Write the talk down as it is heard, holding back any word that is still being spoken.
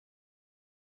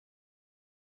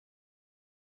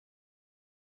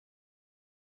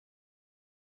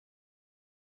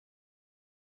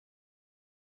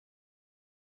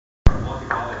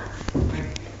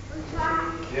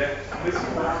Yeah, this is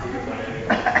bothy.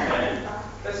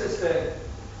 This is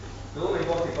the only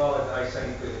bothy ballad I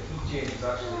sing where the key change is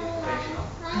actually intentional.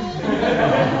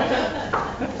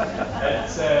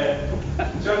 It's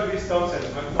John Reese Thompson,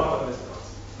 my father Miss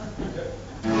Thompson.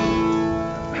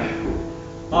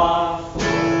 Ah, for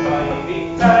I be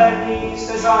pennies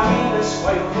as I this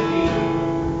white to be,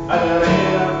 and the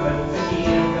rain up and the heat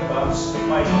the bus the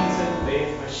fights and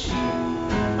faith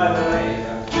machine, and the rain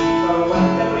for what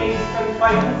the breeze can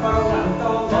fight for land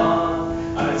or law,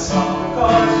 and it's all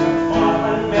because of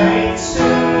fallen married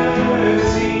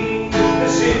Susie. The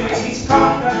Susie's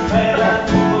conquered better,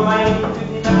 for mine could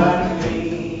never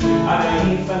agree,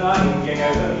 and if and I get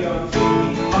out of your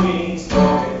tree, means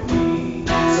talking me.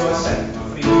 So I said my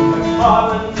free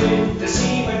McFarlane did to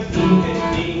see what he could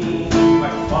be.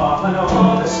 McFarlane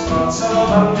all the spots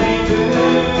over me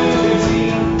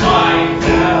Susie. I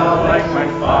now like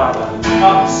McFarlane,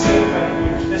 up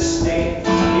saving the state.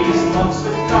 He's loves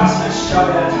with Christmas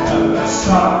shouted out the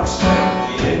stars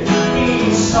did.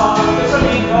 He saw there's a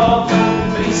legal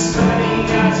but he's swimming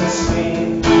as a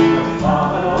slave.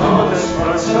 McFarlane all the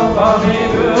spots over me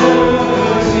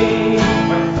Susie.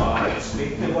 McFarlane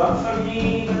speak the word for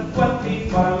me with 20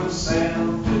 pounds sale.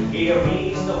 He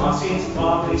raised the lassie's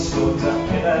barley stones up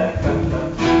to the counter.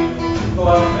 Go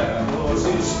out there, those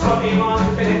who scrubby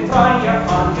one could try your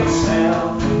hand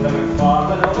yourself. The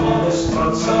McFarlane of all the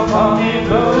struts of Bonnie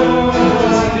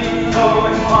Boozy. Oh,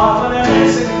 McFarlane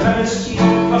is a grimace cheap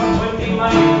from 20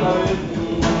 mile out.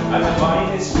 And the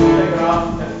vine is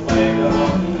photographed the flag of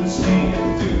London Spain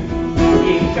and Doon.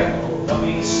 He kickled the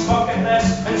wee smokiness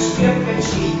and speared the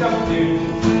cheek of Doon.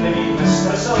 The wee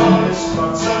mistress of all the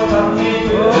struts of Bonnie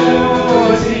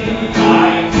Boozy.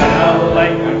 I tell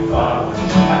like McFarlane,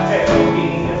 I tell me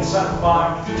it's a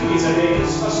bark. He's a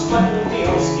race for splitting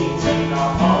deals, he's in a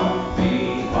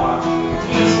Hornby Park.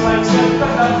 He's like some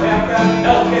cut up burger,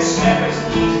 milk his steppers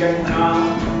and he's getting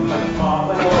on.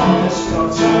 McFarlane all the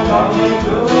struts of Bonnie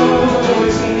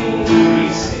Boozy. He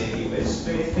said he was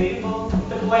very faithful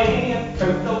to play and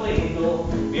count the ladle.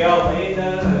 Be a waiter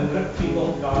and a people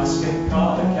casket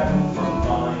called a Kevin from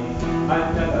mine. I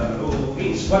never know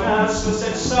these winners was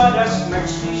it sawdust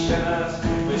mixed with shinners,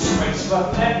 with spice for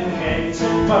heads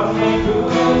and Bonnie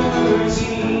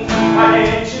Boozy. An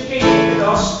educated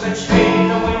ostrich trained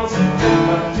the whales in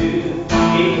Timbuktu.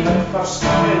 He had first in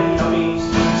the leaves,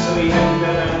 so he had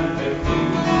been in the view.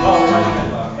 Oh, I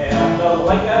never heard the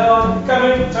like of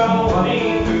coming to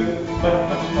Honeydew, but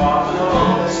McFarlane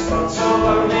all the struts of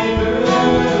Bonnie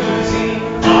Boozy.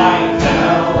 I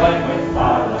tell like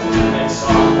McFarlane, it's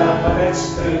all that but it's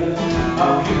true. A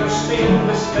pewter spin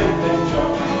was spent in John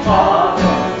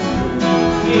McFarlane's crew.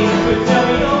 He could tell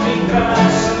me all the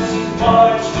grimace since he's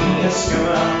barged me a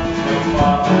skimmer.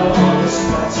 McFarlane all the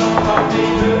struts of Bonnie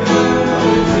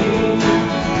Boozy.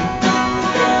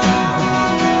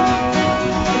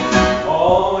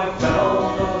 Oh,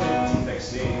 McDonald, the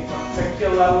teeth name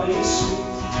particularly sweet,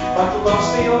 but love's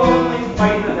the only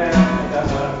fight that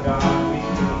ever got me.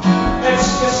 It's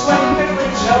just like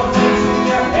pickling children with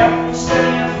your hair and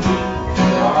steady and feet.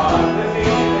 You're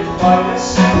aggravated by the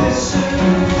sickness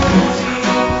Susie.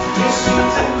 You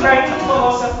sweet and great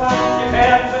philosopher, you've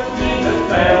had with me the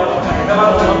bell. Never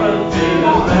love and do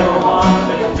the little one,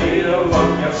 but you do the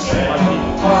work yourself.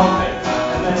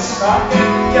 And then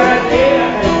stocking, you're a day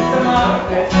ahead to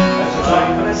market. That's right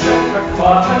when I said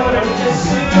McFarlane, what did you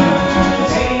say?